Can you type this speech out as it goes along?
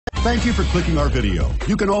Thank you for clicking our video.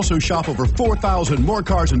 You can also shop over 4,000 more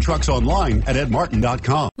cars and trucks online at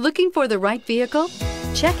edmartin.com. Looking for the right vehicle?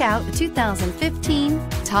 Check out the 2015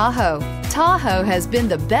 Tahoe. Tahoe has been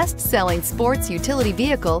the best-selling sports utility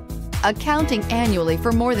vehicle, accounting annually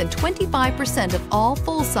for more than 25% of all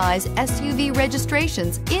full-size SUV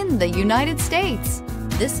registrations in the United States.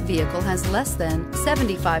 This vehicle has less than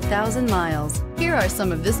 75,000 miles. Here are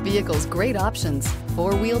some of this vehicle's great options: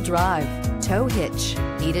 four-wheel drive, tow hitch,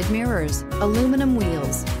 heated mirrors, aluminum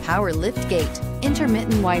wheels, power lift gate,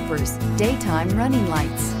 intermittent wipers, daytime running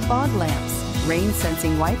lights, fog lamps, rain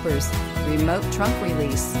sensing wipers, remote trunk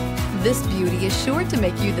release. This beauty is sure to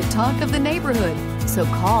make you the talk of the neighborhood. So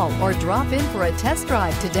call or drop in for a test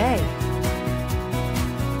drive today.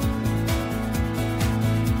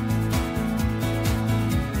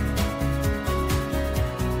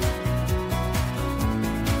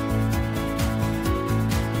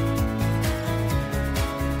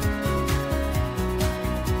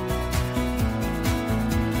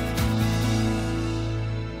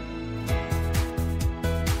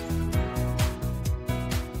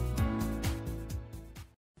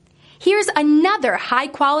 Here's another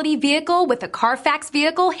high-quality vehicle with a Carfax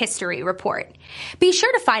Vehicle History Report. Be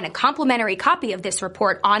sure to find a complimentary copy of this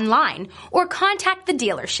report online or contact the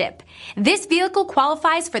dealership. This vehicle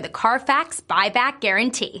qualifies for the Carfax Buyback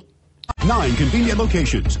Guarantee. 9 convenient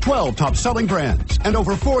locations, 12 top-selling brands, and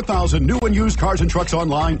over 4,000 new and used cars and trucks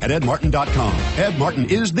online at edmartin.com. Ed Martin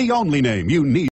is the only name you need.